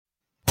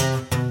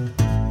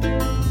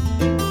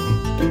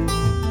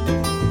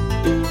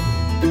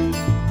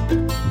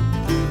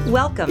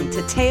Welcome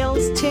to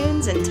Tales,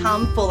 Tunes, and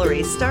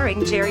Tomfoolery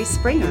starring Jerry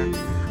Springer,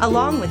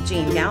 along with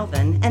Gene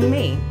Galvin and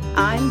me.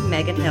 I'm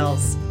Megan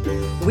Hills.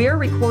 We're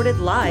recorded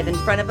live in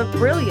front of a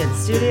brilliant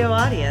studio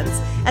audience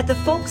at the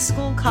Folk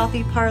School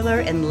Coffee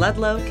Parlor in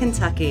Ludlow,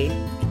 Kentucky.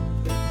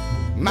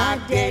 My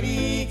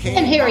daddy came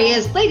and here he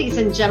is, ladies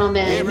and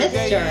gentlemen,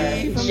 Mr.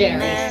 Jerry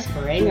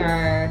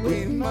Springer.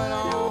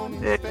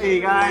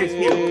 Hey guys.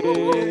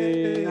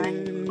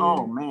 Hey.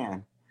 Oh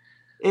man.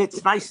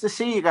 It's nice to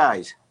see you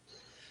guys.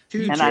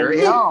 And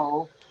Jerry.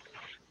 I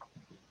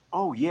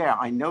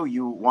know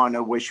you want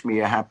to wish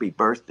me a happy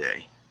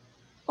birthday.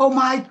 Oh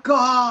my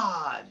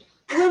God.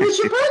 When was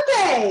your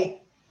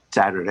birthday?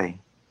 Saturday.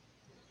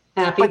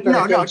 Happy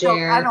birthday,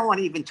 Jerry. I don't want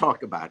to even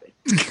talk about it.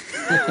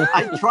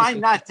 I try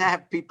not to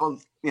have people,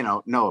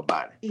 know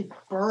about it. Happy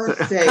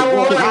birthday. How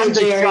old are you,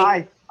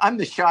 Jerry? I'm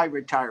the shy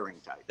retiring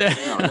type.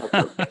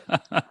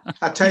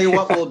 I'll tell you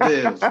what we'll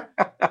do.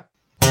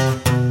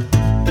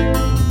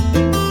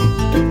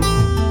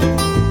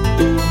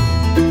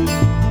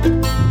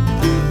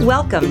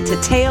 Welcome to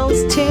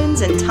Tales, Tunes,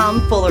 and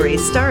Tomfoolery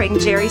starring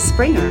Jerry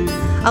Springer,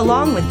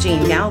 along with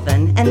Gene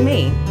Galvin and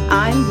me.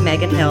 I'm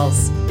Megan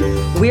Hills.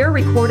 We're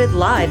recorded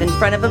live in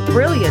front of a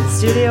brilliant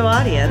studio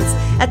audience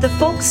at the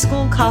Folk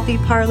School Coffee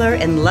Parlor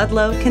in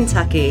Ludlow,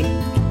 Kentucky.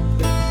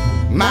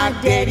 My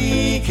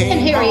daddy came and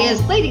here he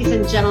is, ladies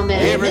and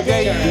gentlemen, Mr.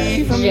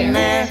 Jerry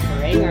Springer.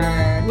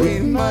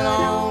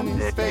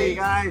 Hey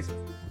guys.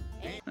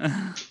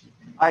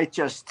 I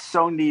just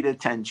so need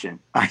attention.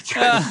 It's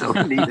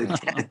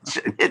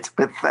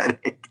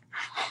pathetic.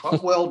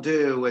 What we'll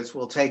do is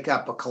we'll take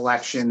up a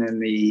collection in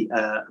the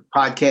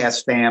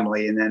podcast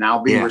family, and then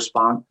I'll be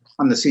I'm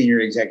the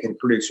senior executive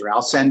producer.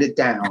 I'll send it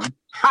down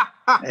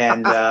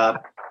and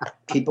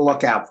keep a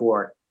lookout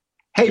for it.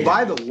 Hey,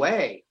 by the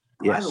way,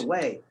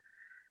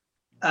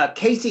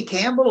 Casey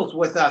Campbell's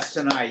with us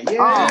tonight. Yeah.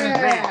 Oh,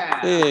 man.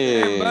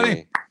 Hey,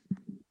 buddy.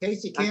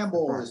 Casey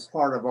Campbell is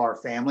part of our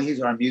family.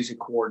 He's our music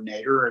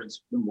coordinator and has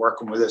been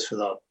working with us for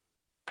the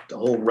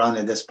whole run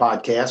of this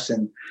podcast.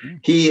 And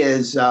he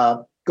is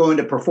going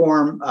to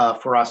perform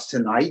for us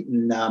tonight.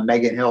 And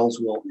Megan Hills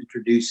will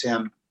introduce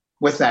him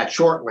with that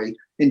shortly.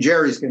 And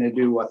Jerry's going to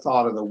do a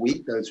thought of the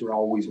week. Those are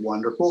always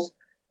wonderful.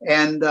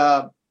 And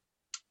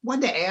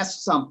wanted to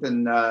ask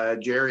something,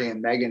 Jerry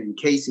and Megan and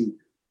Casey.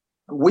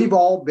 We've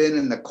all been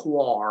in the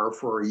quar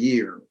for a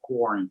year,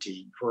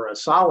 quarantine, for a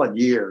solid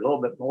year, a little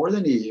bit more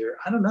than a year.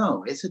 I don't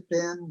know. Has it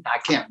been? I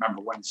can't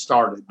remember when it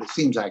started, but it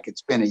seems like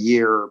it's been a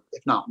year,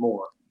 if not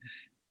more.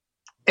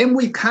 And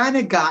we've kind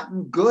of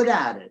gotten good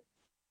at it.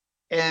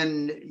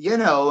 And,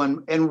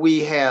 and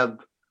we have,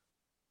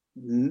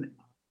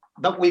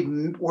 but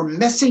we're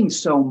missing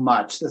so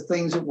much, the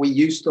things that we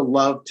used to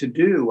love to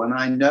do. And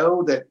I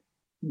know that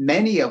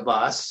many of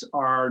us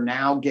are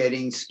now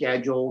getting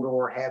scheduled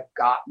or have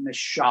gotten a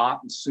shot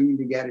and soon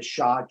to get a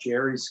shot.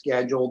 Jerry's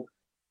scheduled.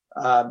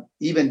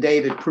 Even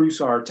David Pruce,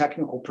 our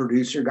technical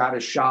producer, got a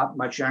shot,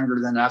 much younger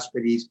than us,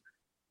 but he's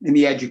in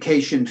the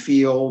education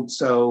field.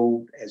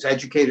 So as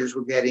educators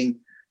were getting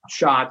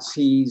shots,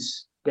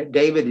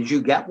 David, did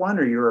you get one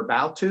or you're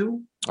about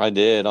to? I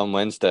did on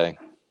Wednesday.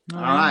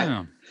 All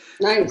right.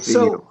 Nice.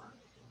 So,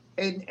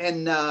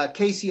 and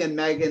Casey and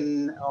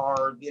Megan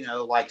are,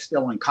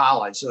 still in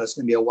college, so it's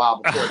going to be a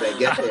while before they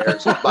get there.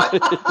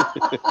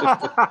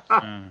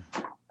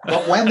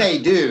 But when they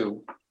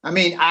do,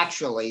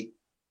 actually,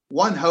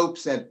 one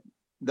hopes that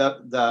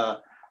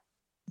the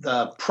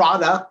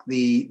product,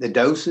 the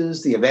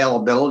doses, the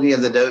availability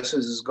of the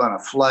doses is going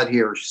to flood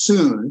here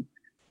soon,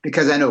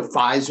 because I know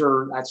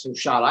Pfizer, that's the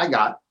shot I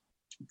got,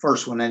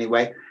 first one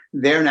anyway.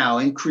 They're now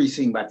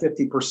increasing by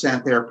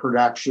 50% their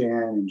production,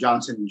 and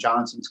Johnson &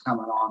 Johnson's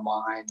coming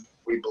online,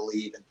 we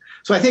believe. And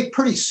so I think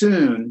pretty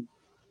soon,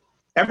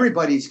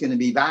 everybody's going to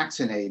be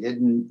vaccinated,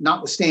 and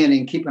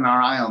notwithstanding keeping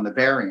our eye on the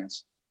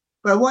variants.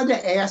 But I wanted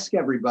to ask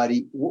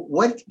everybody,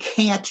 what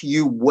can't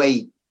you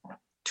wait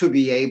to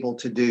be able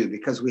to do?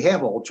 Because we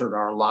have altered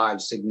our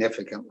lives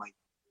significantly.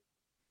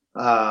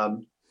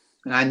 And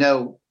I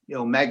know,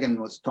 Megan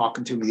was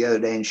talking to me the other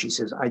day, and she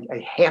says, I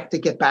have to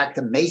get back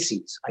to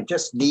Macy's. I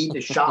just need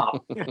to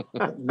shop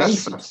at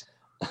Macy's.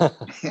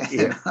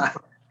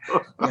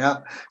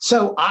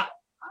 So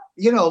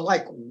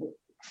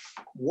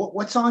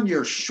what's on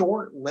your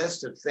short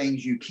list of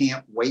things you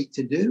can't wait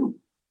to do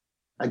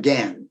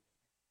again?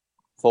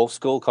 Folk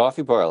School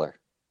Coffee Parlor.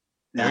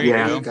 There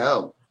you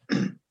go.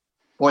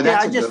 Boy,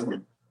 that's a good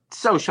one.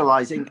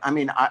 Socializing.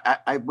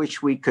 I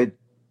wish we could,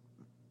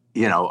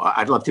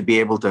 I'd love to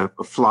be able to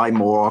fly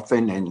more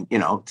often and,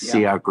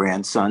 see our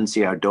grandson,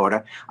 see our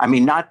daughter.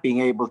 Not being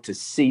able to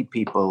see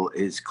people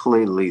is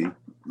clearly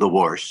the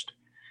worst.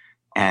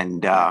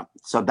 And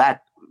so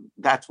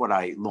that's what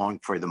I long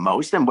for the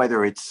most. And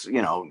whether it's,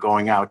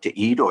 going out to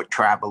eat or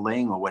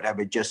traveling or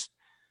whatever, just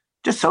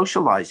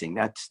socializing.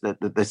 That's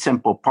the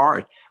simple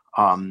part.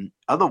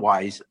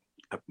 Otherwise,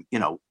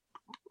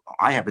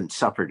 I haven't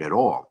suffered at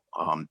all.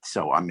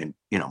 So I'm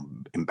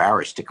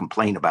embarrassed to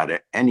complain about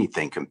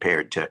anything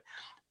compared to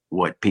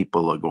what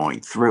people are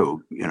going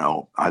through. You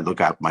know, I look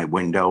out my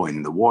window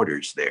and the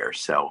water's there.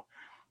 So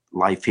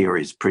life here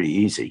is pretty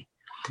easy.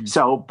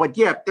 So, but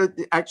yeah,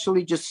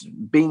 actually just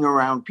being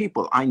around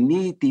people, I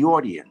need the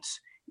audience.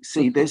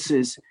 See, this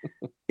is,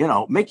 you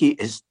know, Mickey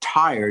is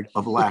tired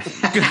of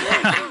laughing.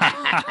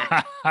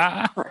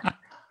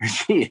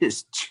 She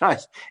is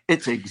just,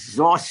 it's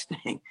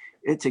exhausting.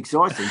 It's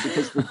exhausting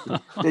because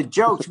the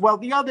jokes. Well,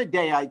 the other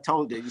day I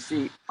told her, you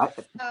see,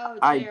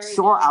 I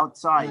saw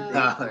outside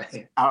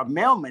our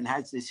mailman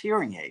has this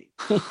hearing aid.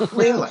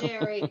 Really?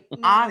 Jerry, no.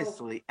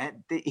 Honestly,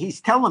 and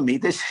he's telling me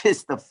this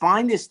is the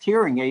finest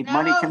hearing aid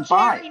money can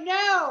buy. Jerry,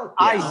 no.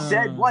 I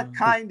said, what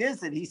kind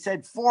is it? He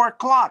said, 4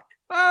 o'clock.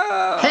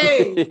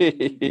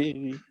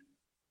 Hey,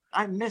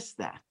 I missed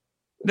that.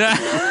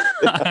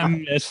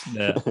 I missed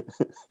that.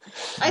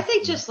 I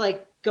think just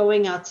like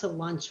going out to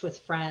lunch with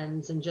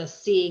friends and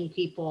just seeing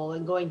people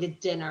and going to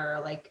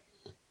dinner, like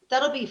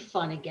that'll be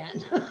fun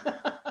again.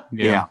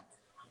 Yeah.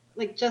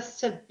 Like just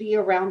to be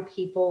around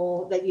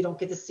people that you don't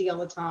get to see all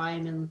the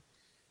time, and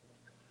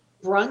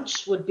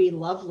brunch would be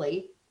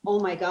lovely. Oh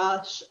my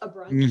gosh, a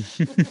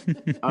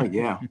brunch. Oh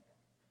yeah.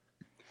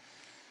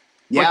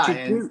 yeah,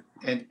 What you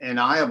and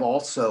I have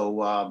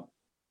also,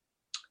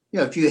 you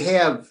know, if you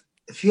have,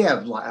 you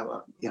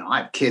know,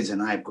 I have kids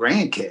and I have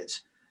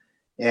grandkids,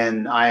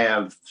 and I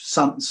have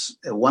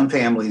one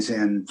family's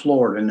in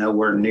Florida,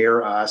 nowhere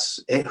near us,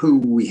 who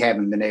we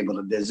haven't been able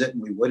to visit,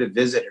 and we would have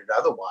visited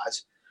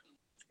otherwise.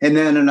 And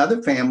then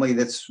another family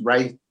that's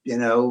right, you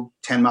know,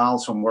 10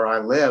 miles from where I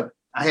live.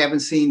 I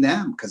haven't seen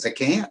them because I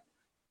can't.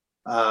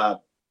 I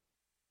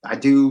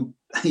do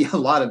a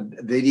lot of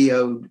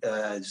video,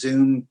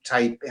 Zoom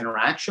type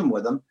interaction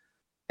with them.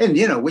 And,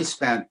 you know, we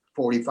spent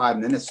 45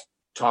 minutes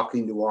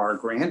talking to our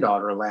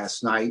granddaughter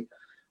last night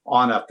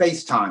on a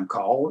FaceTime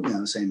call, you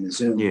know, same as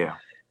Zoom. Yeah.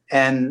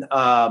 And,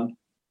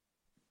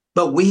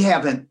 but we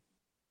haven't,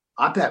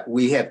 I bet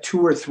we have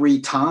 2 or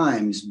 3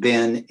 times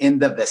been in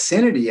the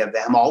vicinity of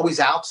them, always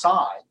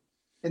outside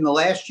in the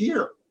last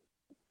year.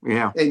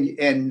 Yeah.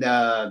 And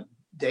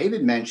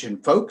David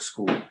mentioned folk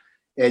school.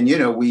 And, you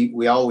know,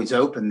 we always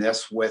open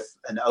this with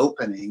an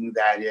opening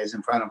that is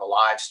in front of a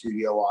live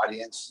studio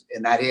audience.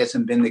 And that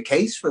hasn't been the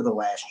case for the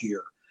last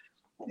year.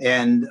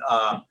 And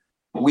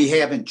we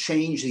haven't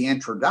changed the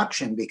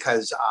introduction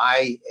because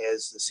I,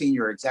 as the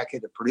senior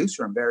executive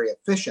producer, am very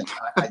efficient.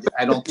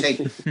 I don't take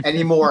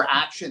any more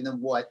action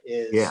than what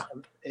is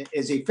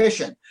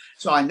efficient.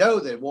 So I know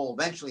that we'll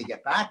eventually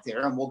get back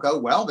there and we'll go,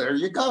 well, there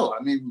you go.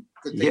 I mean,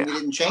 good thing we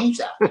didn't change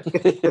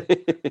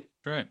that.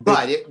 Right.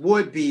 But it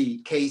would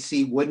be,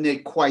 Casey, wouldn't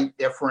it quite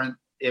different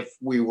if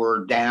we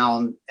were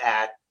down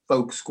at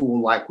folk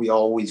school like we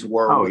always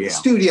were with the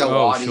studio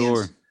audience?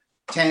 Sure.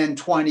 10,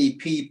 20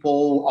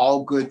 people,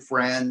 all good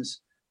friends.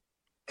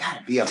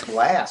 Gotta be a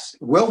blast.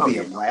 It will be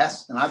a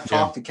blast. And I've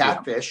talked to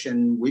Catfish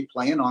and we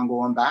plan on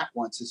going back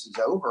once this is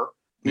over.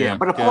 Yeah.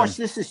 But of course,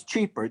 this is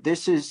cheaper.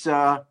 This is, you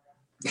know,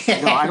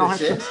 I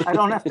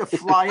don't have to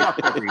fly up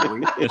every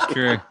week. That's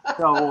true.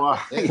 So,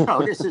 you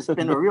know, this has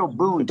been a real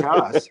boon to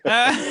us.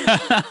 Hey,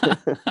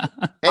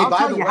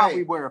 by the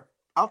way,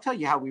 I'll tell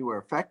you how we were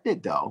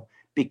affected though,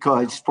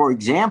 because for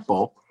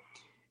example,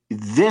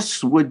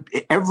 this would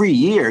every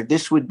year,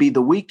 this would be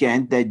the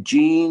weekend that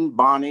Gene,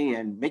 Bonnie,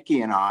 and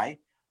Mickey and I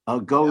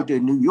go to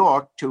New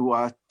York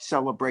to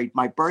celebrate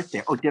my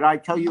birthday. Oh, did I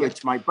tell you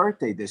it's my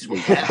birthday this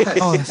weekend?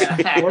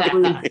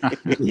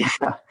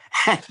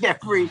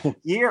 Every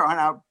year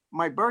on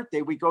my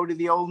birthday, we go to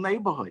the old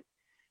neighborhood.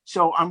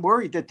 So I'm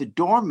worried that the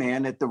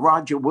doorman at the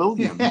Roger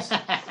Williams,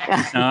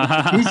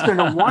 he's going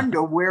to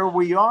wonder where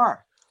we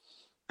are.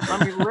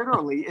 I mean,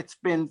 literally, it's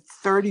been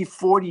 30,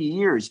 40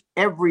 years.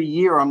 Every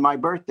year on my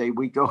birthday,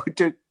 we go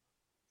to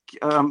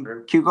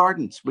Kew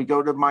Gardens. We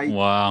go to my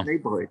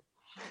neighborhood.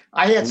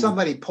 I had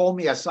somebody pull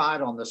me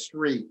aside on the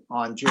street,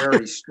 on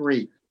Jerry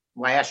Street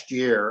last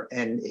year,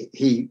 and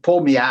he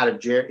pulled me out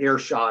of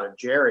earshot of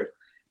Jerry.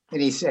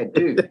 And he said,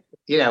 dude,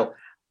 you know,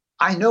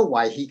 I know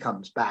why he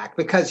comes back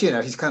because, you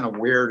know, he's kind of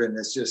weird and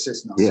it's just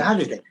this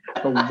nostalgia thing.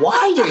 But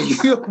why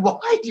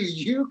do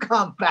you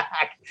come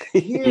back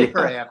year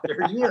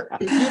after year?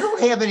 You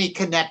don't have any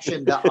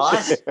connection to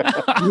us.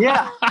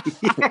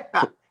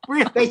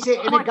 Really? They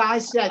said, and the guy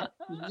said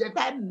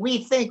that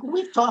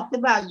we've talked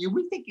about you.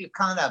 We think you're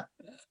kind of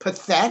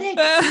pathetic.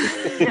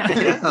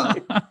 I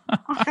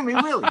mean,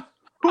 really,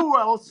 who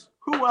else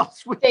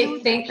would they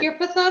think you're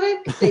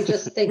pathetic? They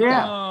just think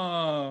that.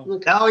 No,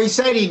 he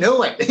said he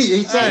knew it.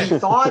 He said he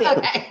thought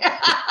it. Hey,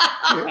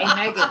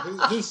 Megan,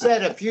 he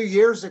said a few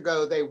years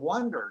ago they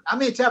wondered. I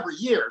mean, it's every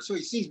year, so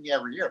he sees me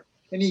every year.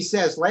 And he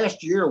says,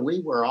 last year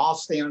we were all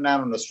standing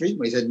out on the street.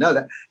 And he said,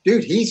 no,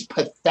 dude, he's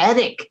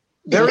pathetic.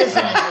 There isn't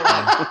anyone.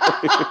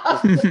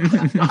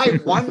 I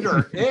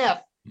wonder if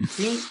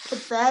he's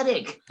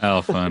pathetic.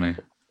 Oh, funny.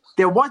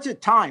 There was a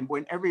time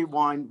when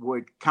everyone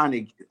would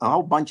a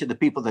whole bunch of the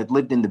people that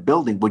lived in the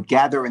building would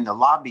gather in the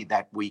lobby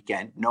that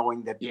weekend,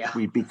 knowing that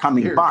we'd be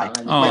coming by.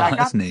 Coming. Oh, But I got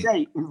that's to neat.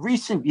 say, in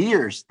recent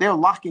years, they're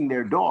locking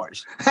their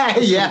doors.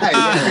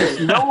 Yeah.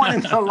 There's no one in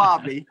the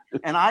lobby,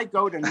 and I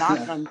go to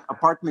knock on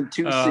apartment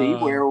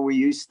 2C, where we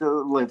used to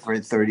live for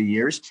 30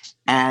 years,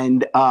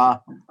 and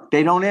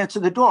they don't answer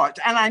the door.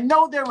 And I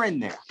know they're in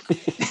there.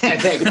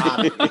 They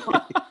got it.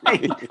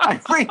 Hey, I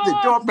ring the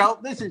doorbell.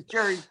 This is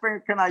Jerry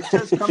Springer. Can I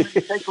just come in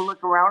and take a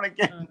look around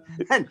again?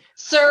 And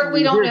Sir,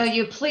 we don't know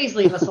you. Please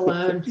leave us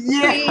alone. Please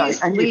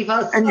leave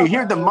us and you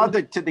hear the alone.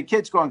 mother to the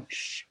kids going,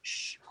 shh,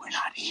 shh, we're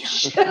not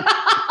here.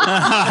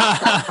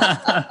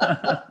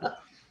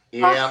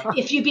 Yeah.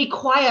 If you be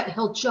quiet,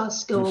 he'll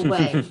just go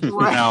away.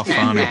 How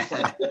funny.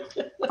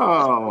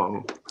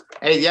 Oh.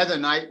 Hey, the other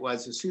night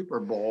was the Super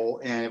Bowl,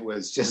 and it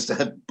was just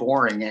a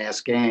boring ass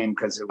game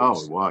because it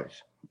was.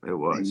 It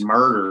was. They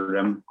murdered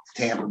him.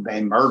 Tampa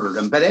Bay murdered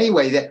him. But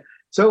anyway,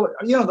 so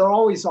there are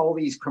always all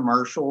these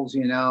commercials,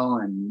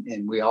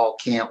 and we all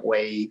can't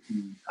wait.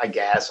 And I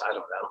guess I don't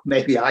know.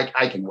 Maybe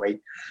I can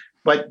wait.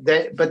 But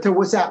there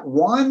was that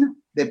one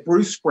that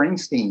Bruce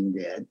Springsteen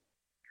did,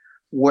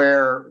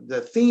 where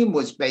the theme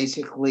was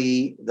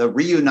basically the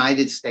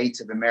reunited states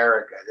of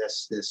America.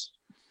 This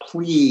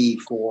plea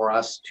for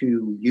us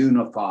to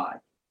unify,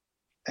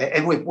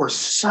 and we're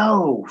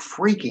so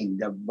freaking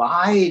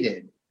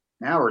divided.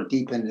 Now we're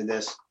getting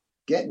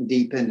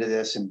deep into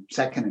this and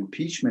second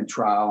impeachment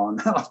trial,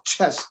 and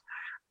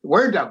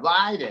we're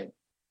divided.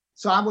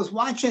 So I was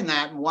watching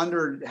that and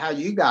wondered how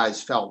you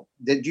guys felt.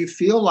 Did you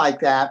feel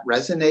like that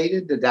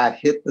resonated? Did that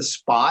hit the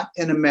spot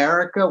in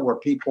America where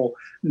people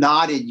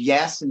nodded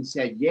yes and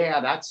said,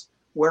 yeah, that's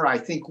where I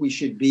think we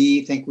should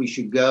be, think we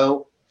should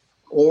go?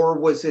 Or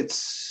was it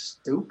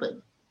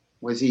stupid?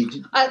 Was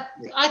he?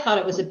 I thought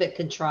it was a bit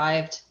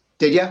contrived.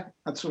 Did you?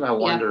 That's what I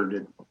wondered. Yeah.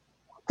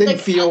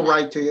 Didn't feel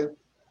right to you?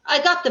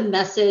 I got the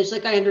message,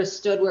 I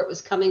understood where it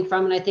was coming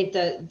from, and I think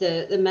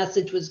the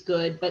message was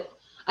good, but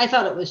I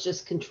thought it was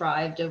just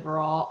contrived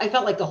overall. I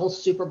felt like the whole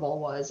Super Bowl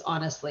was,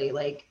 honestly.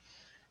 Like,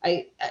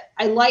 I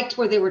liked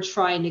where they were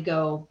trying to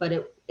go,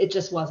 but it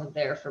just wasn't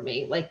there for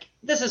me. Like,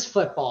 this is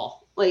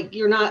football. Like,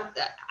 you're not.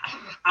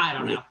 I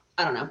don't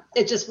know.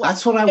 It just wasn't.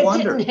 That's what I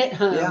wondered. Didn't hit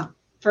home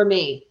for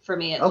me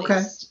at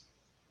least.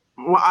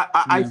 Well,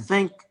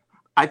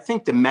 I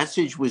think the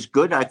message was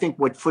good. I think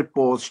what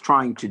football is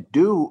trying to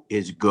do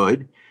is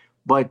good,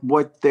 but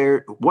what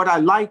I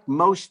like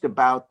most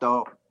about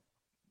the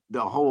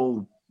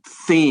whole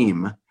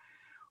theme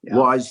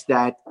was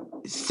that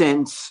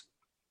since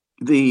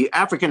the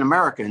African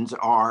Americans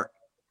are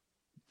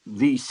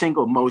the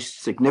single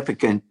most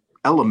significant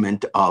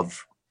element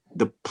of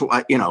the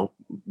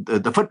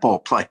football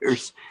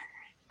players,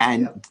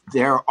 and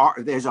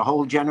there's a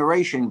whole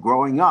generation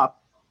growing up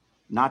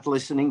not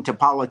listening to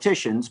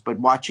politicians, but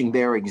watching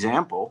their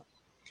example.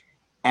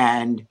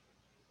 And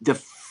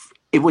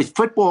it was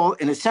football,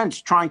 in a sense,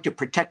 trying to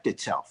protect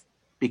itself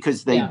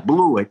because they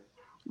blew it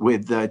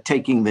with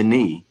taking the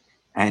knee,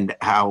 and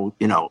how,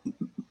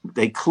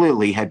 they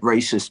clearly had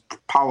racist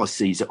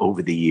policies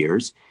over the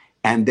years,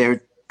 and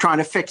they're trying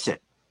to fix it.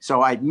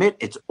 So I admit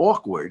it's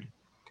awkward,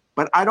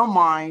 but I don't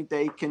mind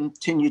they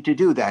continue to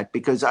do that,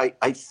 because I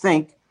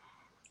think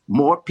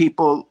more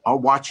people are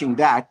watching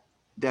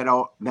than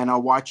are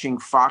watching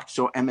Fox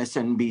or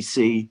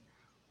MSNBC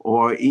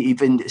or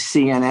even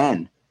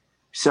CNN.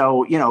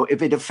 So,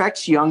 if it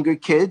affects younger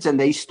kids and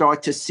they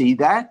start to see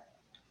that,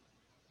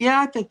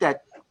 I think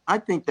that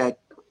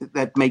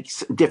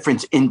makes a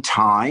difference in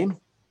time.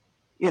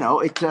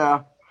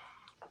 I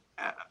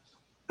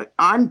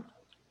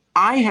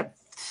have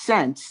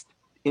sensed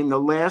in the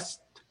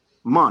last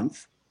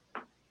month,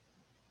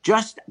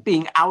 just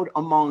being out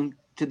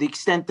to the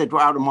extent that we're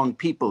out among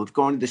people, of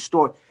going to the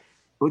store,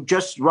 we're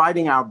just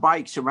riding our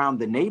bikes around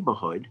the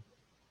neighborhood,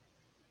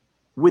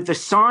 with the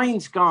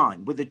signs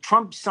gone, with the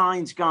Trump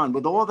signs gone,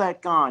 with all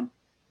that gone,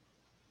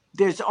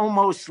 there's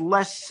almost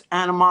less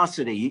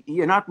animosity.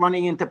 You're not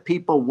running into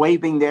people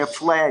waving their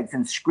flags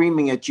and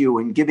screaming at you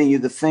and giving you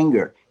the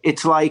finger.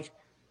 It's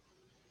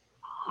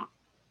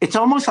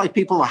almost like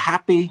people are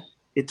happy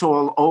it's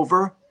all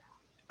over.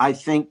 I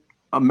think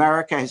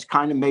America has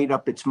kind of made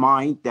up its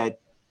mind that,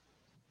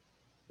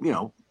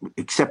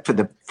 except for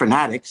the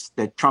fanatics,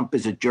 that Trump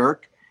is a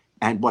jerk.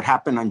 And what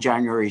happened on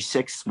January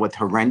 6th was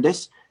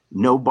horrendous.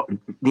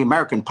 The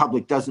American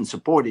public doesn't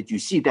support it. You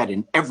see that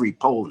in every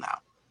poll now.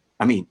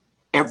 I mean,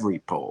 every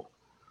poll.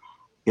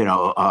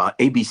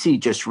 ABC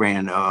just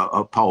ran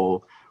a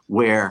poll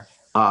where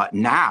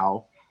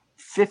now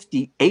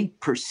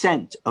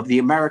 58% of the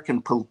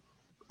American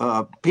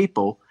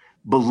people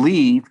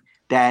believe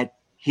that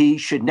he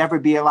should never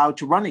be allowed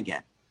to run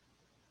again.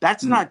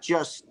 That's not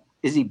just,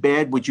 is he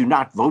bad? Would you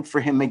not vote for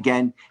him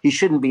again? He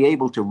shouldn't be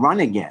able to run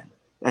again.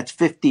 That's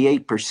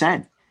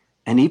 58%.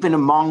 And even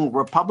among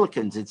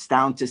Republicans, it's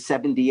down to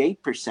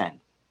 78%.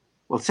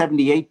 Well,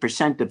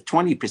 78% of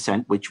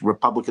 20%, which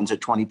Republicans are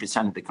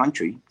 20% of the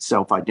country,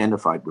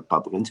 self-identified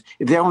Republicans,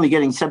 if they're only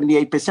getting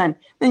 78%,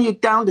 then you're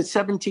down to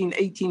 17,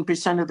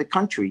 18% of the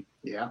country.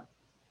 Yeah.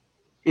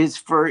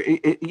 Is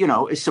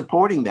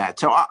supporting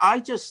that. So I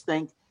just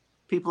think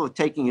people are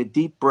taking a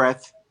deep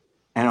breath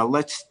and are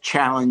less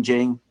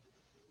challenging.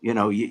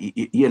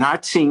 You're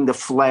not seeing the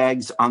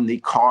flags on the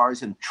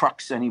cars and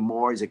trucks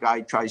anymore as a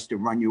guy tries to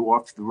run you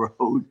off the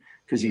road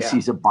because he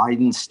sees a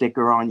Biden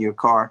sticker on your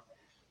car.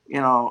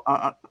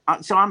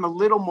 So I'm a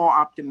little more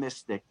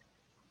optimistic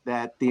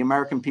that the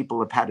American people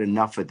have had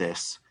enough of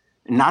this.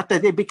 Not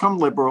that they become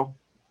liberal,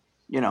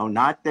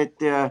 not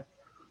that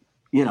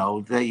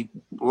they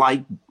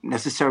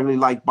necessarily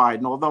like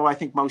Biden, although I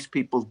think most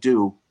people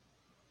do.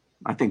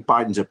 I think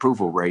Biden's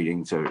approval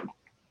ratings are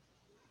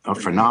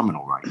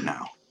phenomenal right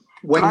now.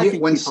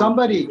 When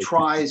somebody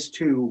tries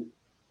to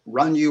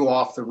run you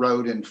off the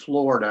road in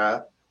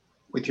Florida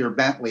with your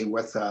Bentley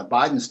with a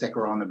Biden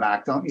sticker on the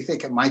back, don't you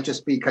think it might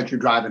just be because you're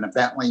driving a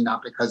Bentley,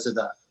 not because of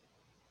the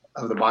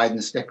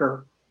Biden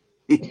sticker?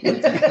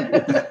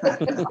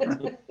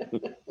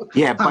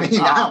 Yeah,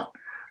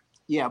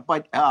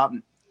 but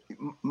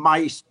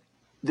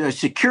the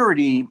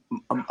security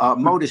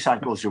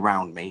motorcycles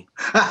around me.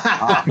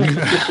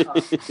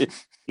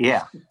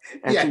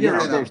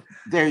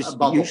 There's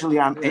usually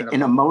I'm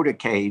in a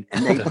motorcade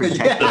and they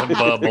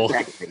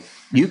protect me.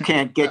 You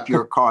can't get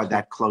your car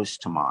that close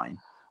to mine.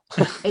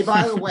 Hey,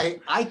 by the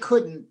way, I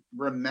couldn't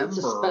remember.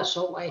 It's a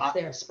special life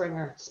there,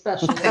 Springer.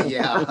 Special life.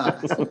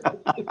 Yeah.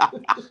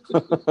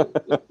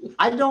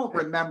 I don't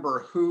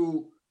remember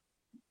who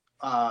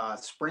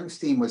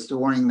Springsteen was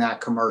doing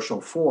that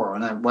commercial for,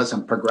 and it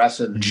wasn't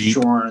Progressive Jeep.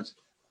 Insurance.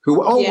 It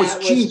was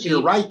Jeep. Jeep.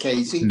 You're right,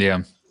 Casey. Yeah.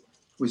 It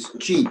was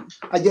Jeep.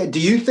 Do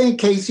you think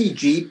Casey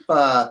Jeep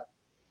well,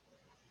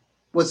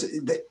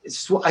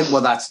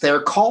 that's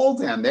their call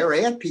then. Their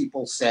ad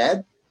people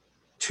said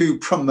to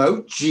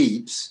promote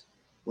Jeeps,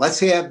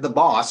 let's have the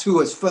boss, who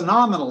is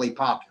phenomenally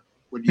popular.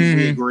 Would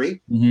you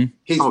agree? Mm-hmm.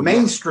 He's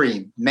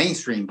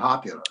mainstream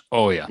popular.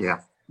 Oh, yeah. Yeah.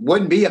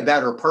 Wouldn't be a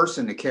better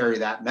person to carry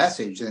that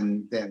message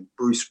than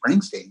Bruce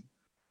Springsteen.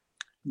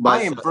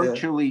 But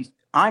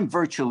I'm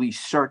virtually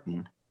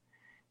certain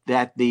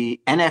that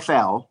the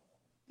NFL,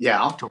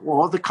 to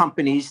all the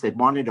companies that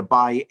wanted to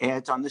buy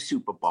ads on the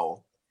Super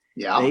Bowl,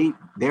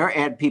 their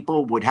ad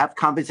people would have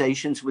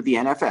conversations with the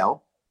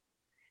NFL,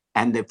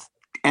 and the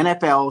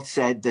NFL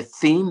said the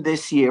theme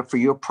this year for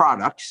your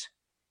products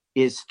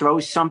is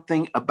throw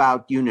something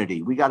about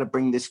unity. We got to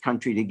bring this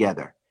country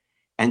together.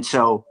 And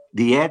so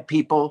the ad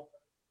people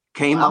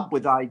came up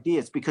with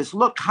ideas, because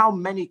look how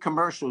many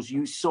commercials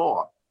you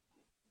saw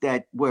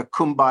that were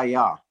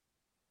kumbaya.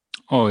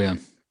 Oh, yeah.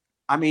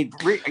 I mean,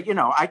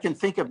 I can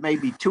think of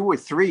maybe 2 or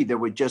 3 that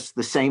were just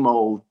the same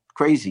old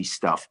crazy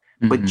stuff.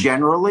 Mm-hmm. But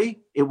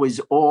generally, it was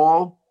an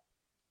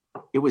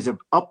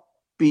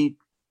upbeat,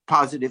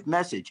 positive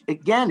message.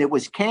 Again, it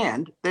was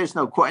canned. There's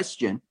no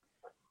question.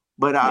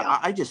 But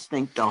I just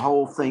think the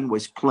whole thing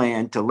was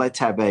planned to let's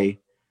have a...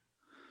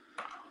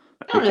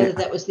 I don't know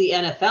that was the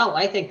NFL.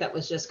 I think that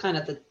was just kind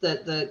of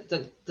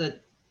the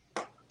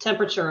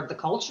temperature of the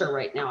culture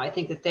right now. I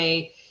think that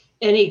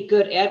any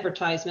good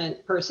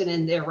advertisement person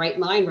in their right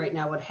mind right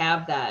now would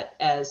have that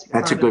as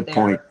That's a good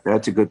point.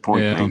 That's a good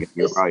point, Megan.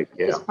 You're right.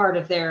 Yeah. As part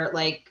of their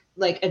like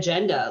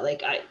agenda.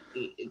 Like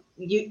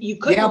you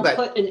couldn't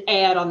put an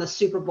ad on the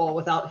Super Bowl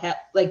without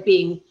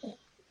being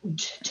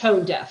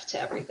tone deaf to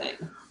everything.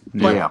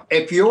 But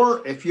if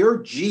you're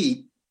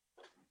Jeep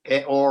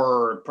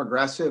or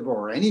Progressive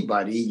or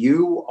anybody,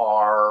 you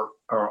are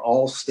or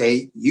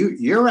Allstate,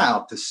 you're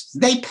out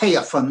they pay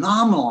a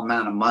phenomenal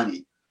amount of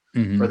money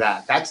for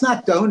that. That's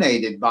not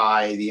donated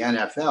by the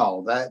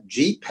NFL. That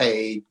Jeep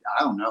paid,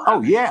 I don't know,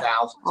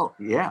 thousands. Oh,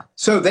 yeah.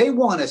 So they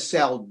want to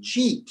sell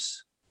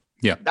Jeeps.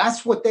 Yeah.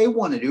 That's what they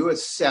want to do,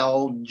 is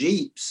sell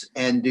Jeeps.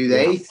 And do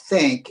they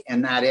think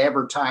in that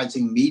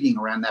advertising meeting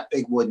around that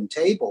big wooden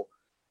table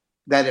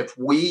that if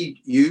we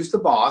use the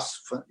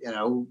boss,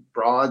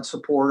 broad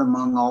support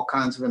among all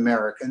kinds of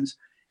Americans,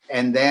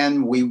 and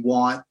then we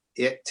want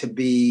it to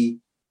be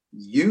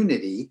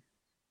unity,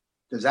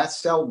 does that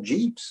sell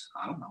Jeeps?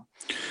 I don't know.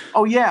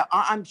 Oh yeah,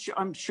 I'm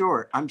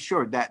sure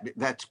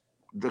that's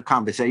the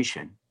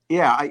conversation.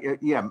 Yeah,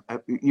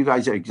 you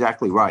guys are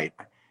exactly right.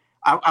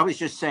 I was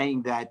just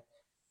saying that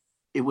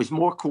it was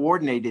more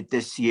coordinated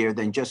this year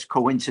than just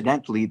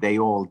coincidentally they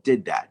all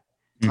did that.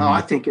 Mm-hmm.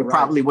 I think it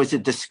probably was a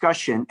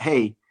discussion.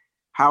 Hey,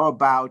 how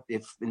about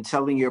if in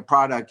selling your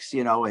products,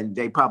 and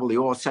they probably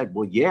all said,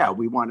 well, yeah,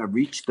 we want to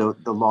reach the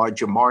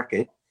larger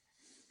market.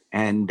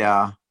 And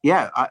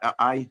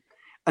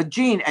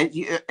Gene,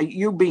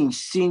 you being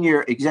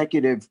senior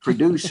executive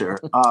producer.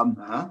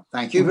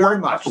 Thank you very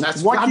much.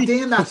 That's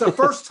the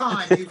first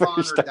time you've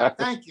honored that.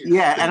 Thank you.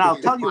 Yeah, and I'll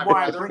tell you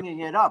why I'm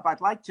bringing it up.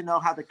 I'd like to know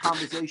how the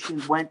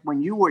conversation went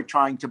when you were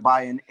trying to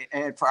buy an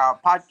ad for our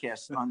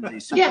podcast on the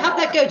Super Bowl. How'd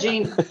that go,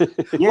 Gene?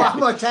 Well, I'm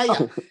going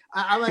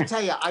to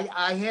tell you,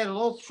 I had a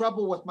little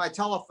trouble with my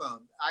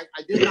telephone. I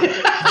did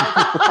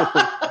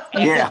not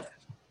get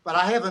but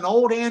I have an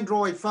old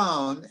Android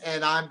phone,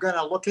 and I'm going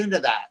to look into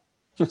that.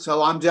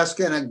 So I'm just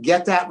going to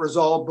get that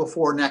resolved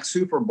before next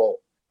Super Bowl.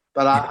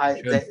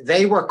 But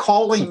they were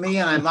calling me,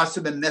 and I must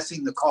have been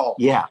missing the call.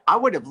 Yeah, I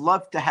would have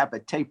loved to have a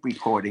tape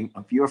recording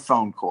of your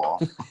phone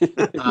call.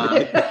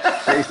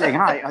 They're saying,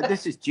 "Hi,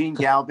 this is Gene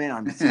Galvin.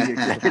 I'm the senior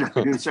executive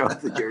producer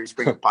of the Jerry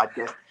Springer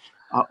podcast.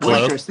 We're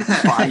Hello? interested in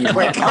buying your-"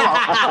 Wait,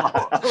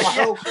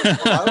 hello.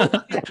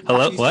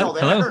 Hello? She's What? still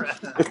there?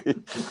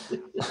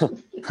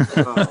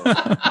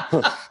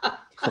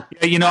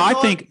 Yeah, you know, I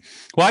think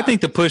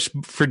the push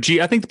for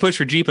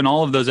Jeep and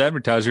all of those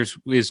advertisers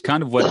is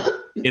kind of what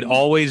it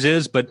always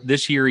is, but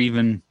this year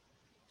even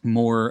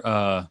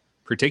more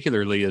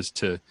particularly is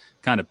to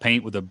kind of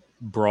paint with a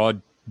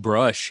broad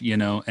brush, you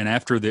know, and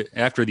after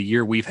the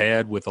year we've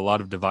had with a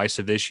lot of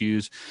divisive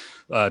issues,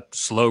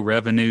 slow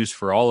revenues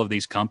for all of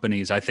these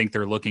companies, I think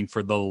they're looking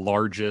for the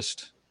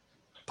largest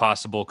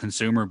possible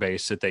consumer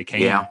base that they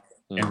can. Yeah.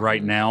 And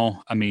right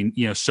now, I mean,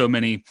 you know, so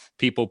many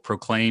people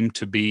proclaim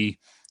to be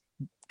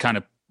kind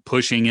of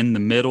pushing in the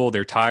middle.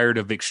 They're tired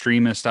of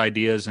extremist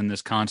ideas and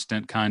this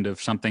constant kind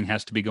of something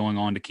has to be going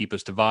on to keep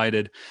us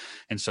divided.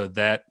 And so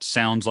that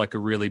sounds like a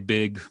really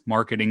big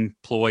marketing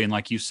ploy. And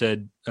like you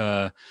said,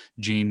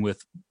 Gene,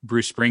 with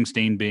Bruce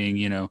Springsteen being,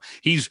 you know,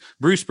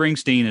 Bruce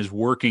Springsteen is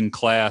working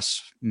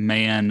class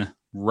man,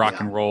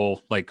 rock and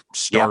roll, like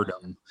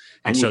stardom.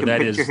 And so you can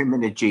that picture is him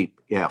in a Jeep.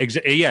 Yeah.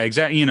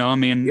 Exactly. You know, I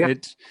mean,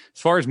 it's,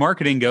 as far as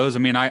marketing goes, I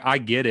mean, I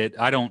get it.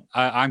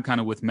 I'm kind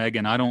of with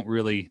Megan. I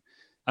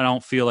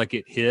don't feel like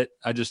it hit.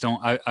 I just don't.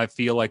 I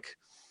feel like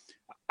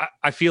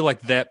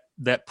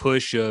that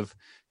push of,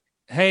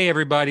 hey,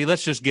 everybody,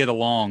 let's just get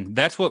along.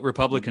 That's what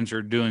Republicans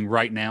are doing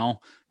right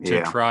now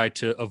to try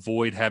to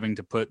avoid having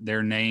to put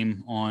their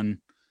name on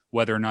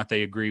whether or not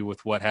they agree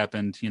with what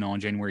happened, you know, on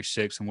January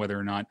 6th and whether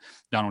or not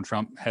Donald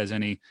Trump has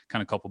any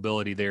kind of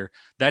culpability there.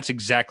 That's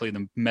exactly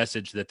the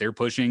message that they're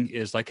pushing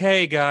is like,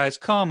 hey, guys,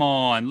 come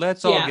on,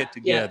 let's all get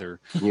together.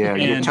 Yeah,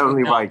 you're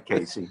totally right,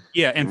 Casey.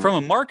 Yeah, and from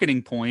a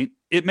marketing point,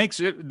 it makes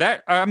it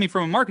that, I mean,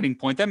 from a marketing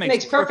point, that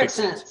makes perfect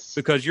sense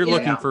because you're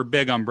looking for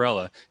big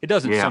umbrella. It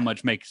doesn't so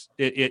much make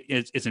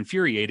it's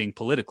infuriating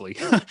politically,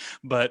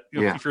 but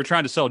if you're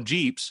trying to sell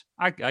Jeeps,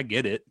 I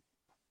get it,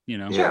 you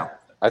know. Sure.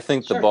 I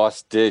think the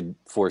boss did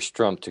force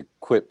Trump to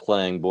quit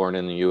playing Born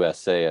in the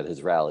USA at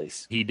his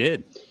rallies. He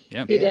did.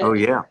 Yeah. He did. Oh,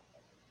 yeah.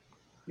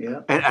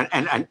 Yeah.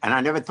 And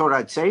I never thought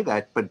I'd say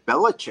that, but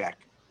Belichick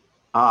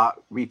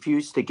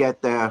refused to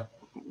get the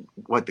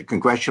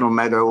Congressional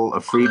Medal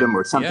of Freedom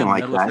or something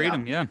like Medal that. Of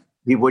Freedom, yeah.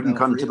 He wouldn't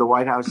come to the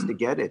White House to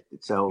get it.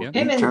 So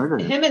him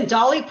and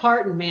Dolly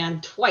Parton, man,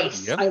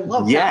 twice. Yep. I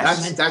love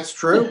that. That's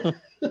true.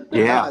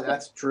 Yeah,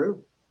 that's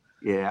true.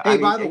 Yeah. Hey,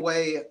 by the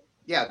way,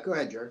 go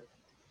ahead, Jerry.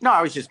 No,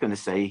 I was just going to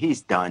say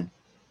he's done.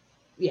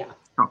 Yeah.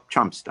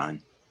 Trump's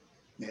done.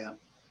 Yeah.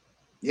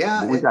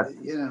 Yeah.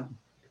 You know.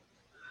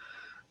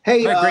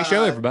 Hey, great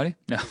show, everybody.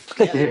 No.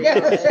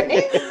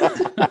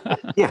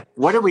 Yeah.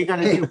 What are we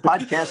going to do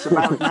podcasts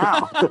about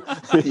now?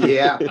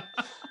 Yeah.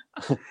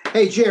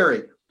 Hey,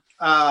 Jerry.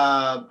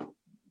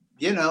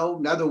 You know,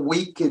 another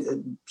week.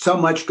 So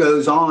much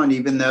goes on,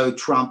 even though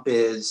Trump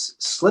is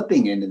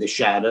slipping into the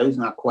shadows,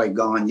 not quite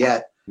gone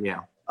yet.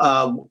 Yeah.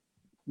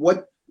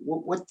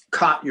 What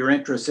caught your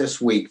interest this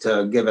week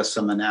to give us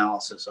some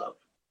analysis of?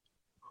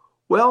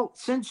 Well,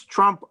 since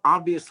Trump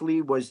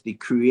obviously was the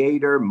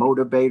creator,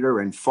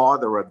 motivator, and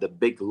father of the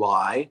big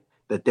lie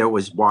that there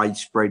was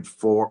widespread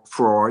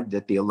fraud,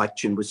 that the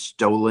election was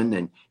stolen,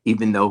 and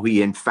even though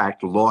he in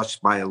fact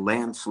lost by a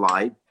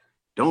landslide,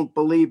 don't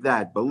believe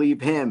that. Believe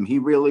him. He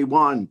really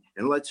won.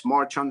 And let's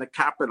march on the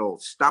Capitol,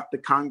 stop the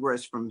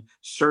Congress from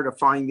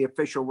certifying the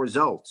official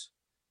results.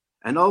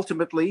 And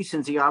ultimately,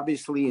 since he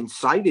obviously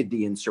incited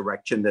the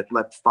insurrection that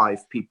left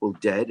 5 people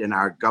dead and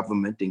our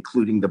government,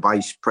 including the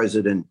vice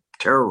president,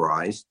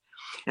 terrorized,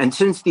 and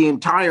since the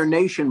entire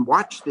nation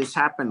watched this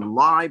happen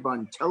live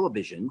on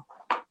television,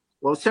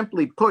 well,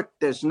 simply put,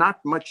 there's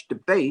not much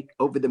debate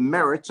over the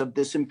merits of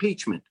this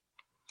impeachment.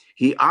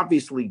 He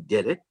obviously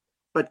did it,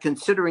 but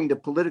considering the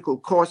political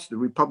cost the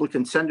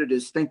Republican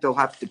senators think they'll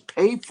have to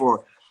pay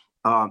for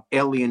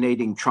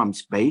alienating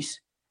Trump's base,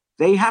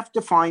 they have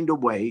to find a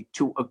way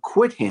to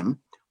acquit him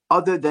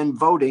other than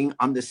voting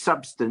on the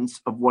substance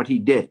of what he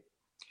did.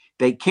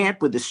 They can't,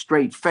 with a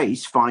straight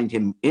face, find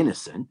him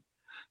innocent.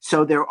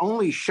 So their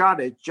only shot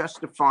at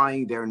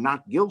justifying their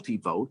not guilty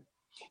vote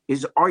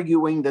is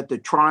arguing that the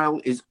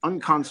trial is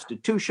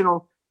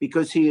unconstitutional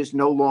because he is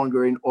no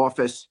longer in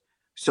office,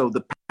 so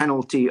the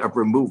penalty of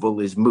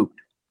removal is moot.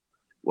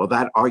 Well,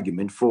 that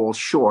argument falls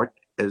short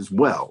as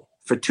well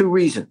for 2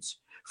 reasons.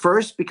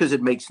 First, because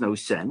it makes no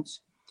sense.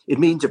 It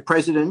means a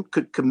president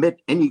could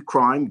commit any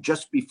crime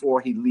just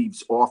before he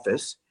leaves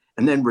office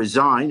and then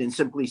resign and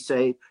simply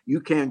say,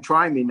 you can't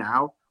try me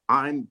now.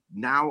 I'm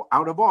now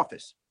out of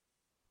office.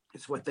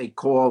 It's what they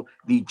call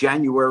the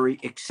January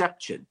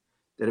exception,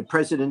 that a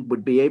president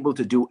would be able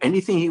to do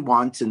anything he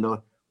wants in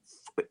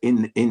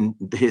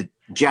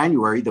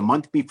January, the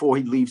month before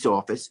he leaves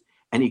office,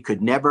 and he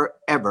could never,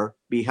 ever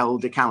be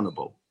held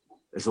accountable.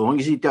 As long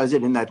as he does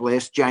it in that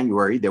last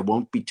January, there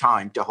won't be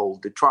time to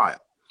hold the trial.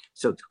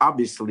 So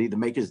obviously, the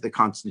makers of the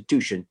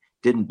Constitution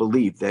didn't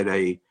believe that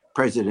a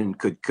president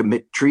could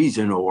commit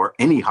treason or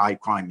any high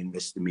crime and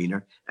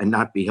misdemeanor and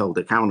not be held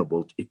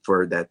accountable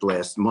for that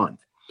last month.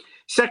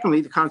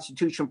 Secondly, the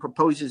Constitution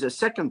proposes a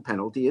second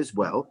penalty as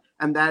well,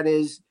 and that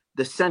is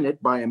the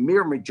Senate, by a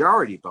mere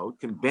majority vote,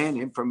 can ban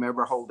him from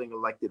ever holding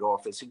elected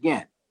office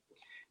again.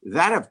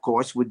 That, of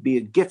course, would be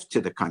a gift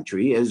to the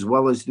country as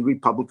well as the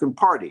Republican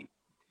Party,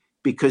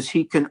 because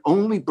he can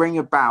only bring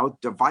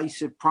about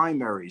divisive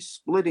primaries,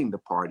 splitting the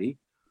party,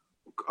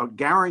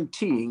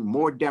 guaranteeing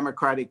more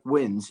Democratic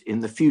wins in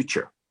the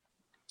future.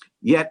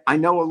 Yet I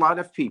know a lot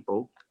of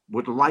people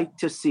would like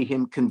to see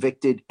him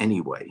convicted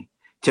anyway,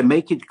 to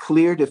make it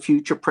clear to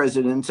future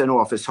presidents and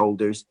office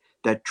holders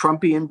that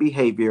Trumpian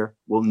behavior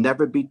will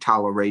never be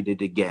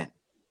tolerated again,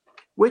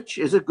 which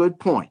is a good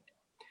point.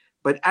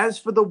 But as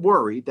for the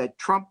worry that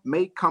Trump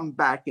may come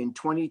back in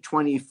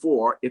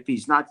 2024 if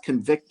he's not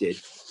convicted,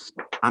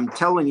 I'm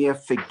telling you,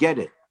 forget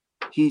it.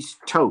 He's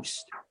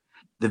toast.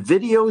 The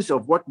videos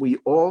of what we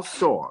all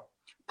saw,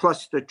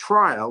 plus the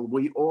trial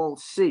we all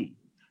see,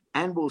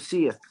 and will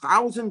see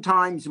 1,000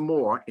 times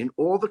more in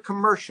all the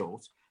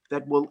commercials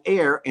that will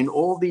air in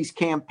all these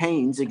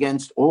campaigns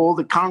against all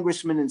the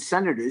congressmen and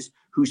senators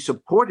who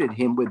supported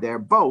him with their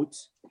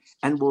votes,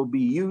 and will be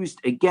used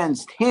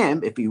against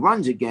him if he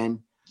runs again.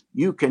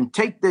 You can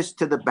take this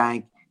to the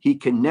bank. He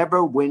can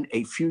never win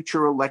a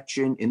future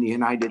election in the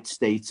United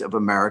States of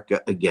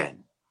America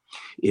again.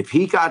 If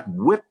he got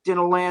whipped in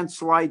a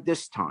landslide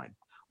this time,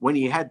 when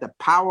he had the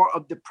power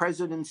of the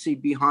presidency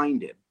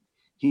behind him,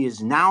 he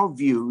is now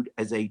viewed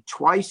as a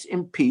twice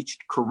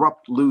impeached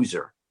corrupt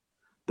loser.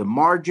 The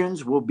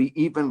margins will be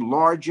even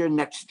larger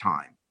next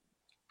time.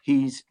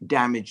 He's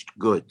damaged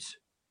goods.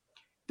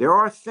 There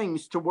are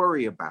things to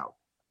worry about.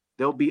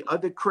 There'll be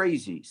other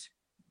crazies,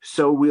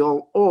 so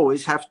we'll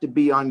always have to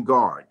be on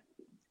guard.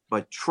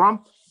 But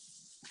Trump,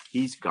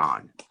 he's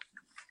gone.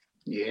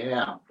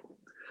 Yeah.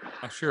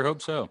 I sure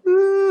hope so.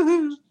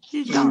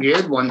 He's gone.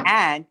 Good one.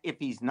 And if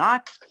he's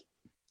not,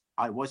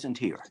 I wasn't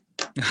here.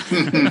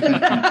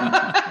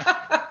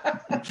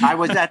 I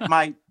was at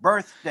my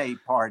birthday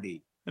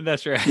party.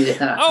 That's right.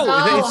 Yeah.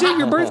 Oh, is it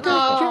your birthday,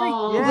 Jerry?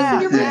 Yeah, Was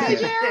it your birthday,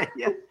 Jerry?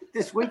 yeah.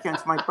 This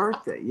weekend's my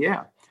birthday.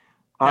 Yeah.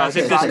 Is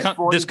it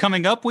this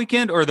coming up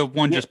weekend or the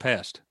one just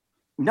passed?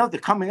 No, the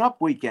coming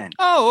up weekend.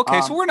 Oh, okay.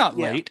 So we're not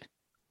late.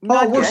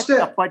 Not we're yet,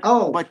 still. but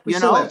we you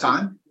still know, have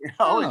time.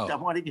 I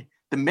want to get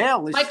the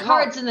mail is. My slow.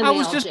 card's in the mail. I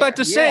was just about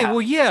to say, Yeah.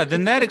 well, yeah,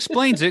 then that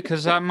explains it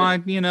because the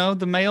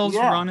mail's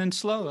Yeah. running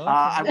slow. Okay.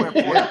 I wear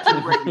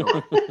 42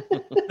 regular.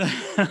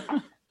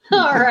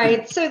 All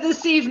right. So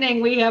this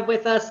evening we have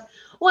with us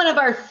one of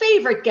our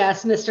favorite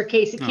guests, Mr.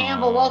 Casey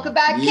Campbell. Aw. Welcome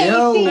back,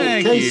 Yo, Casey.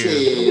 Thank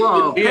Casey. you.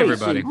 Whoa, Hey, Casey,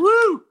 everybody.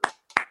 Woo!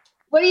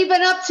 What have you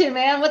been up to,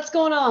 man? What's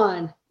going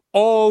on?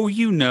 Oh,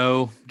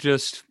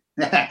 just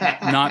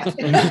not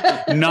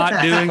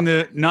doing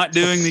the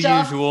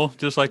Stuff. usual,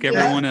 just like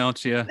everyone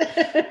else. Yeah.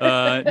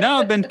 No,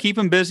 I've been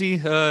keeping busy.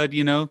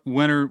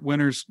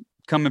 Winter's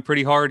coming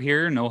pretty hard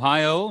here in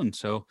Ohio, and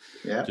so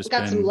Yeah. just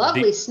Got some been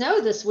lovely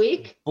snow this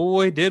week.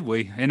 boy, did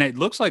we! And it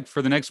looks like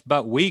for the next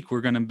about week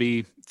we're going to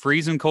be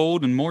freezing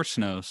cold and more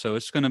snow. So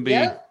it's going to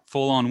be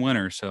full on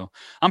winter. So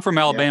I'm from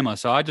Alabama,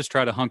 so I just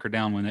try to hunker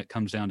down when it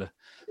comes down to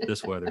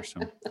this weather.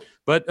 So,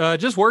 but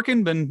just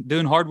working, been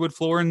doing hardwood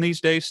flooring these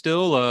days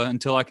still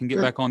until I can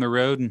get back on the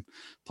road and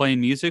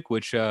playing music,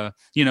 which,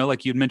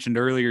 like you'd mentioned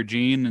earlier,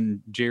 Gene and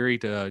Jerry,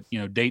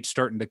 dates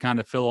starting to kind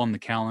of fill on the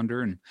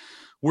calendar, and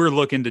we're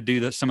looking to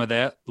do some of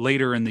that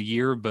later in the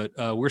year, but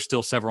we're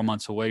still several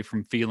months away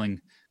from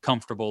feeling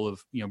comfortable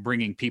of,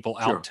 bringing people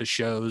out to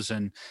shows,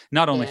 and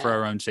not only for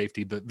our own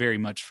safety, but very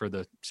much for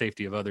the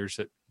safety of others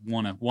that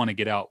want to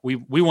get out. We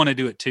want to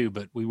do it too,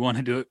 but we want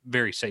to do it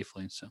very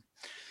safely. So,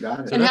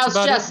 and how's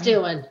Jess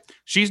doing?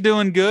 She's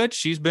doing good.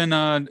 She's been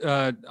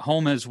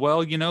home as well,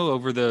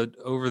 over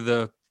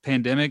the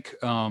pandemic.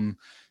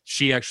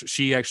 She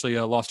actually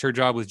lost her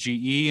job with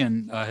GE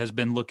and has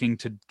been looking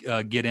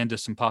to get into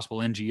some possible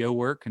NGO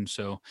work. And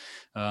so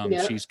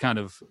she's kind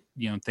of,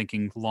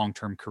 thinking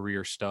long-term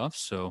career stuff.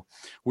 So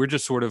we're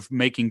just sort of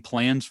making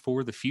plans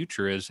for the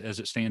future as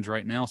it stands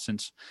right now,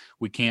 since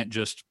we can't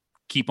just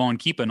keep on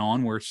keeping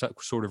on. We're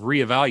sort of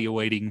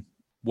reevaluating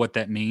what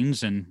that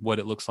means and what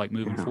it looks like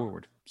moving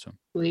forward. So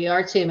we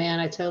are too, man.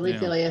 I totally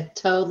feel you.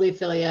 Totally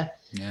feel you.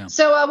 Yeah.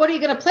 So what are you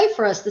going to play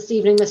for us this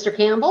evening, Mr.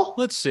 Campbell?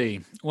 Let's see.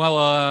 Well,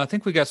 I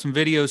think we got some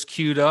videos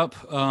queued up,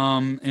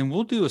 and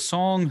we'll do a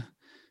song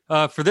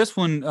for this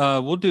one.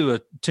 We'll do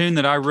a tune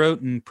that I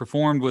wrote and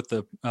performed with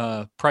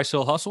the Price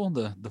Hill Hustle,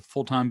 the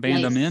full-time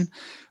band I'm in.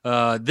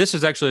 This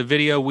is actually a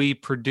video we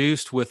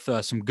produced with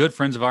some good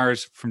friends of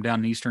ours from down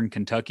in Eastern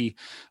Kentucky,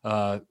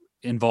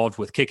 involved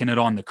with Kicking It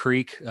on the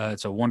Creek.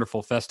 It's a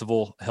wonderful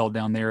festival held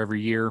down there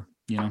every year,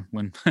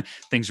 when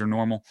things are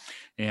normal.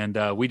 And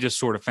we just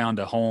sort of found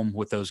a home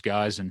with those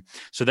guys. And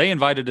so they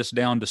invited us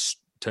down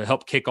to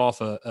help kick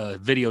off a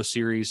video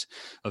series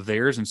of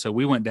theirs. And so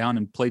we went down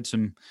and played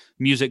some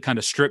music, kind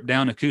of stripped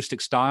down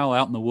acoustic style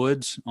out in the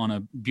woods on a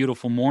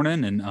beautiful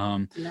morning. And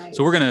Nice.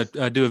 so we're going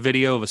to do a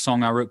video of a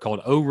song I wrote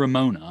called Oh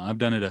Ramona. I've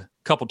done it a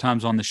couple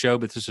times on the show,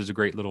 but this is a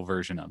great little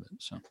version of it.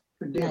 So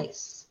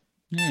Nice.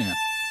 yeah.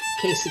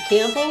 Casey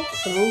Campbell,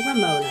 Oh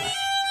Ramona.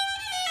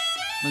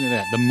 Look at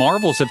that. The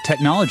marvels of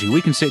technology.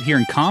 We can sit here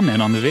and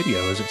comment on the video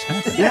as it's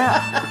happening.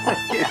 Yeah.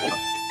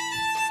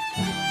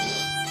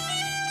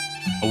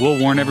 I will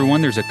warn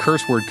everyone there's a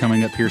curse word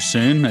coming up here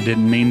soon. I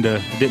didn't mean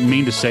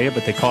to say it,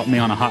 but they caught me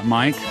on a hot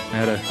mic.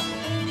 I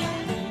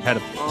had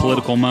a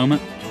political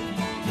moment.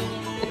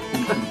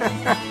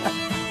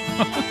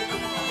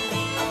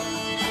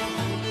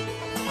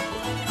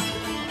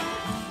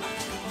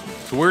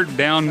 So we're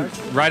down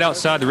right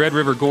outside the Red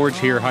River Gorge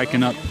here,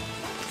 hiking up.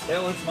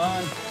 That one's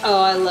mine.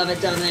 Oh, I love it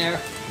down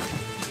there.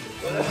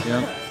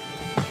 Yeah.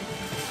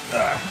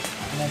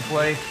 I'm gonna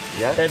play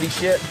heavy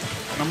shit.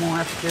 I'm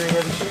gonna have to carry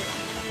heavy shit.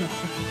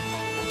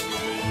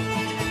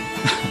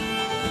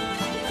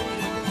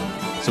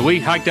 So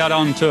we hiked out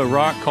onto a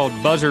rock called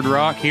Buzzard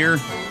Rock here.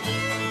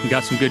 We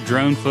got some good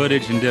drone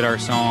footage and did our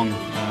song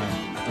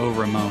Oh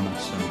Ramona.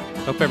 So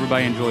hope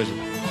everybody enjoys it.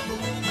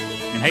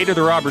 And hey to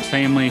the Roberts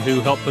family who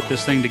helped put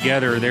this thing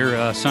together.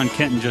 Their son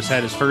Kenton just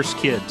had his first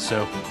kid.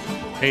 So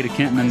hey to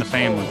Kenton and the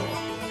family.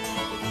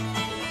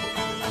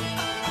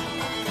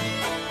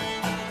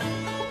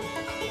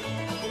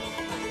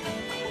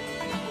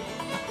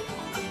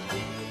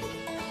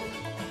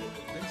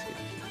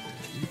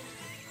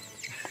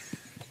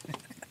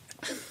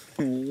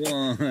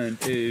 One,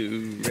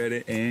 two,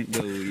 ready and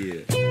go,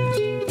 yeah.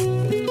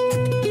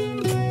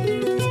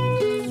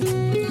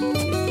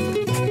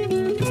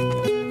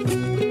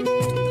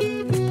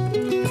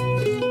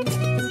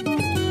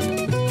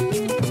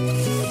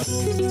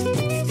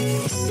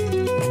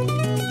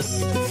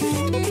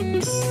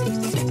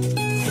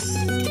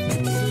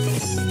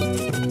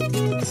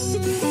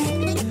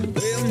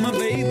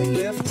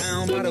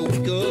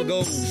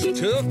 She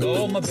took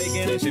all my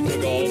bacon and she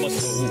took all my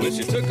soul. And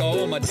she took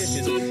all my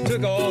dishes,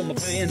 took all my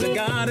pans. I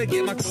gotta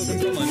get my cooking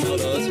from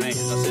another's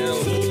hands. I said,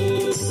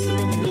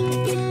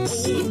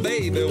 oh,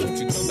 baby, won't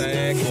you come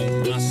back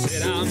home? I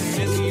said, I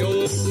miss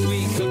your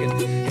sweet cooking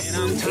and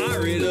I'm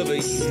tired of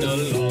eating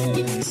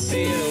alone. I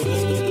said, oh,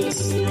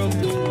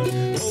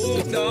 Ramona,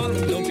 oh,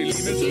 darling, don't you leave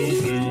me so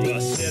blue. I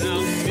said, I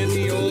miss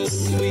your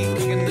sweet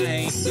cooking. There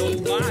ain't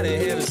nobody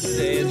have as good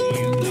as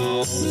you.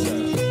 No, sir.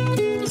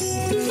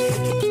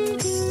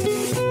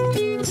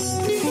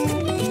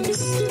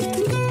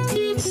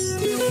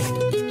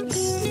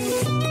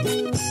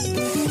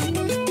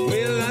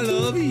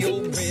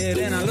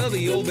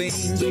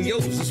 And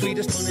yours the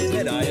sweetest honey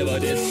that I ever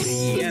did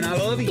see. And I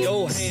love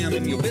your ham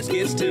and your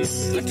biscuits too.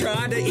 I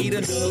tried to eat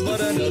another,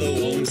 but another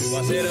won't do.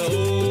 I said,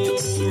 oh,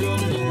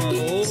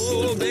 Ramona,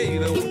 oh, baby,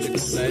 won't you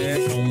come back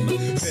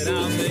home? Said, I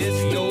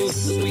miss your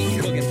sweet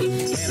cooking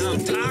and I'm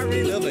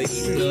tired of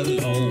eating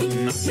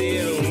alone. I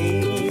said, oh,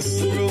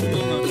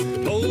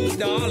 Ramona, oh,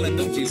 darling,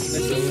 don't you leave me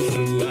so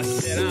blue. I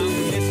said, I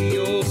miss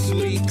your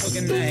sweet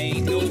cooking. There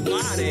ain't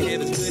nobody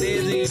have as good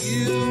as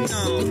you.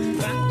 No.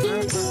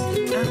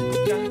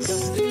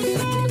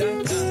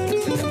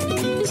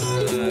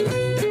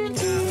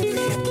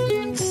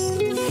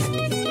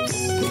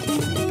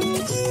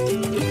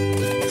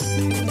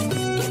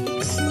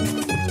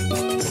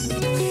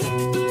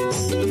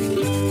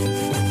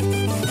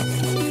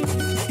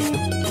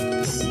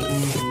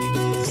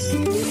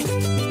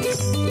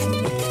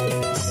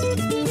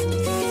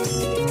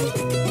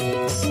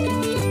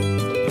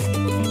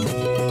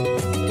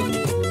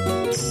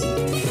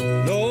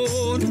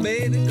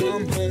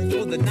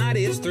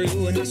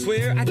 I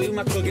swear I do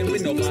my cooking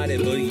with nobody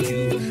but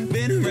you.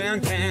 Been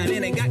around town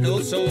and ain't got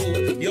no soul.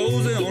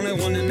 You're the only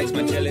one that makes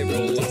my jelly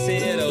roll. I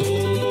said,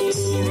 oh,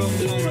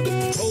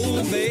 Ramona,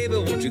 oh, baby,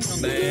 won't you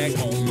come back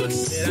home? I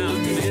said, I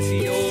miss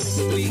your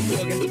sweet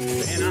cooking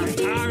and I'm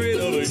tired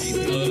of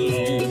eating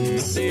alone. I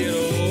said,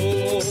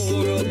 oh,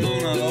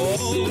 Ramona,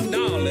 oh,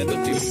 darling,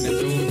 don't you leave me so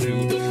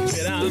blue.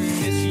 Said, I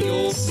miss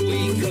your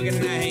sweet cooking.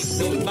 There ain't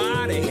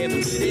nobody have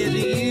as good as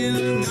you.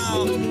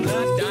 No,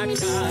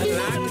 la-da-da,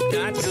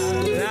 la-da-da,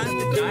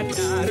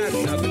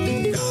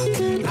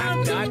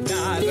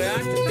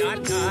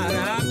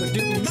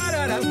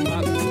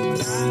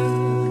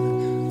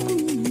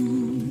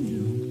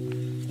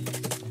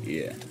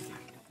 yeah.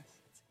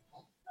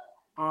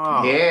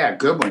 Oh. Yeah,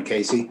 good one,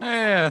 Casey.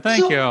 Yeah,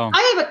 thank you.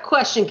 I have a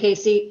question,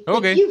 Casey.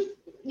 Okay. Like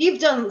you've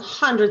done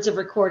hundreds of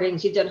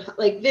recordings. You've done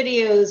like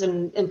videos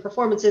and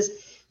performances.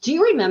 Do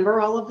you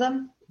remember all of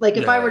them? Like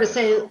if I were to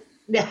say,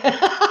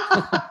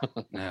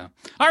 Yeah,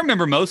 I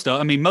remember most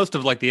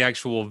of like the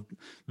actual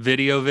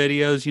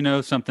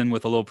videos, something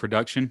with a little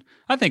production.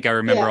 I think I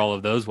remember all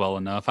of those well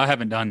enough. I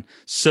haven't done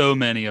so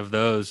many of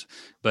those,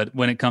 but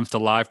when it comes to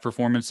live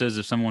performances,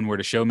 if someone were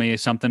to show me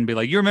something, be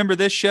like, "You remember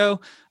this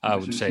show?" I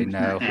would say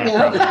no.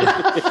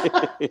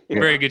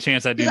 Very good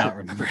chance I do not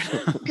remember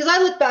it. Because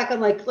I look back on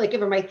like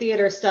over my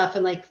theater stuff,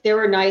 and like there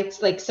were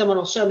nights like someone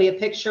will show me a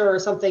picture or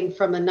something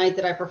from a night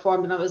that I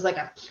performed, and I was like,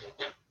 I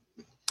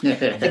guess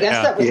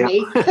that was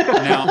me.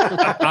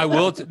 I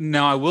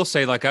will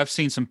say, like, I've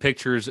seen some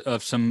pictures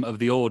of some of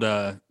the old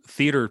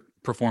theater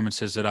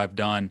performances that I've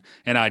done,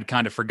 and I'd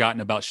kind of forgotten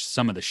about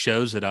some of the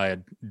shows that I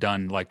had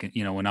done, like,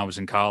 when I was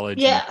in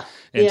college.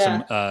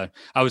 Some, I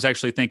was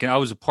actually thinking I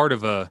was a part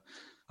of a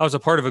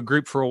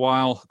group for a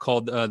while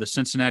called the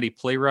Cincinnati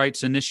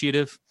Playwrights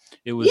Initiative.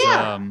 It was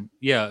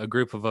a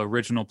group of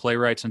original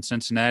playwrights in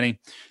Cincinnati,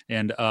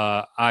 and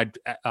I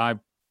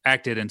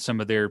acted in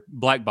some of their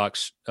black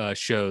box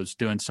shows,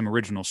 doing some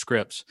original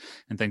scripts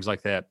and things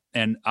like that.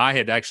 And I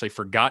had actually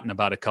forgotten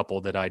about a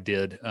couple that I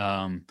did.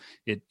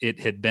 It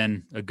had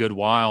been a good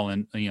while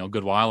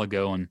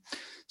ago. And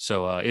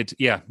so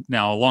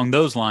now along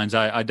those lines,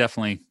 I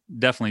definitely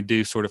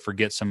do sort of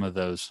forget some of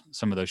those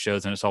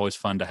shows. And it's always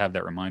fun to have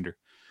that reminder.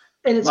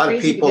 And it's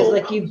crazy because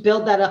like you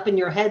build that up in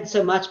your head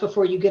so much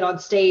before you get on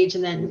stage,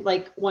 and then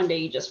like one day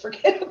you just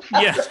forget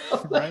about it.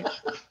 Right.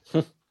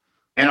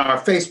 And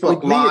our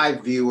Facebook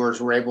Live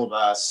viewers were able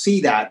to see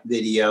that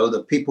video.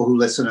 The people who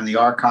listen in the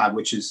archive,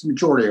 which is the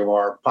majority of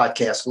our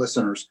podcast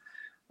listeners,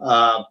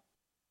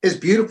 is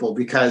beautiful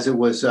because it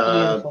was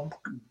a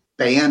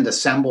band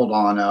assembled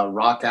on a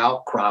rock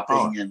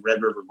outcropping in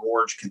Red River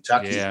Gorge,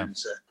 Kentucky. Yeah. It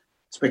was a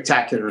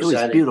spectacular setting.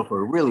 It was beautiful.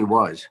 It really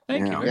was.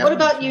 Thank you. What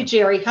about you,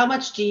 Jerry? How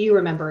much do you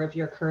remember of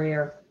your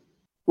career?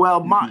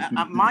 Well,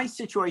 my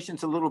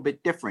situation's a little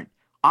bit different.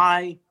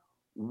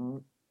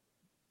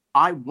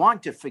 I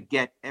want to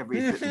forget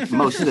everything,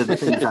 most of the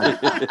things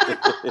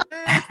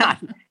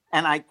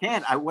and I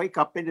can't. I wake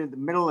up into the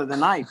middle of the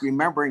night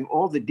remembering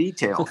all the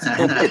details.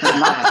 It's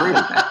not pretty.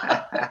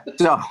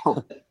 So,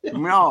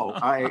 no,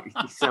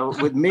 so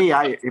with me,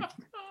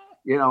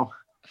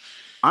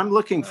 I'm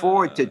looking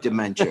forward to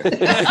dementia.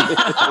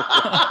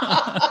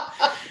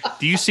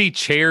 Do you see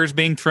chairs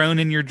being thrown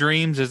in your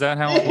dreams? Is that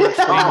how it works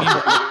for you?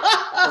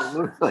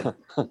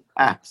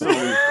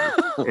 Absolutely.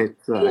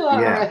 It's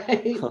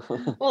right.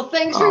 Well,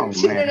 thanks for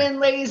tuning in,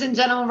 ladies and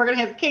gentlemen. We're going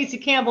to have Casey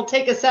Campbell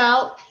take us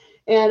out,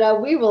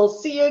 and we will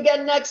see you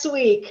again next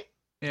week.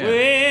 Yeah.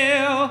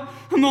 Well,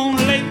 I'm going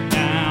to lay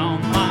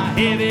down my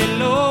heavy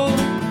load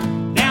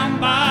down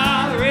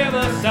by the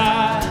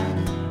riverside,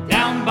 way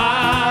down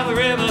by the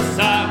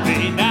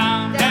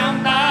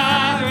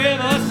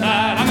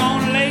riverside. I'm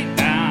going to lay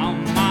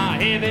down my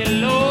heavy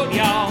load,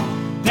 y'all,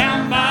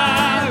 down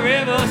by the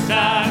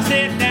riverside.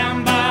 Sit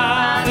down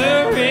by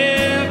the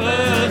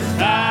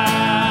riverside.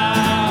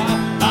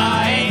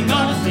 I ain't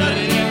gonna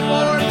study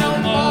anymore no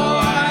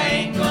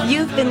more.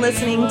 You've been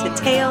listening to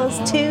Tales,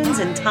 Tunes,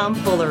 and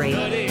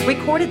Tomfoolery,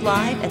 recorded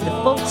live at the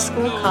Folk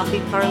School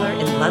Coffee Parlor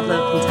in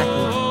Ludlow,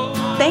 Kentucky.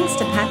 Thanks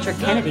to Patrick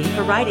Kennedy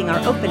for writing our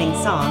opening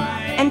song,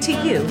 and to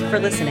you for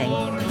listening.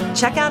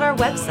 Check out our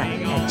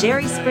website at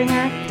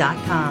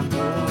jerryspringer.com.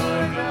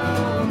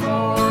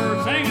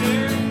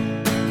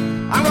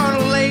 I'm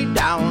gonna lay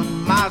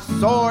down my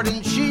sword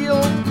and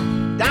shield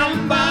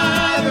down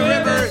by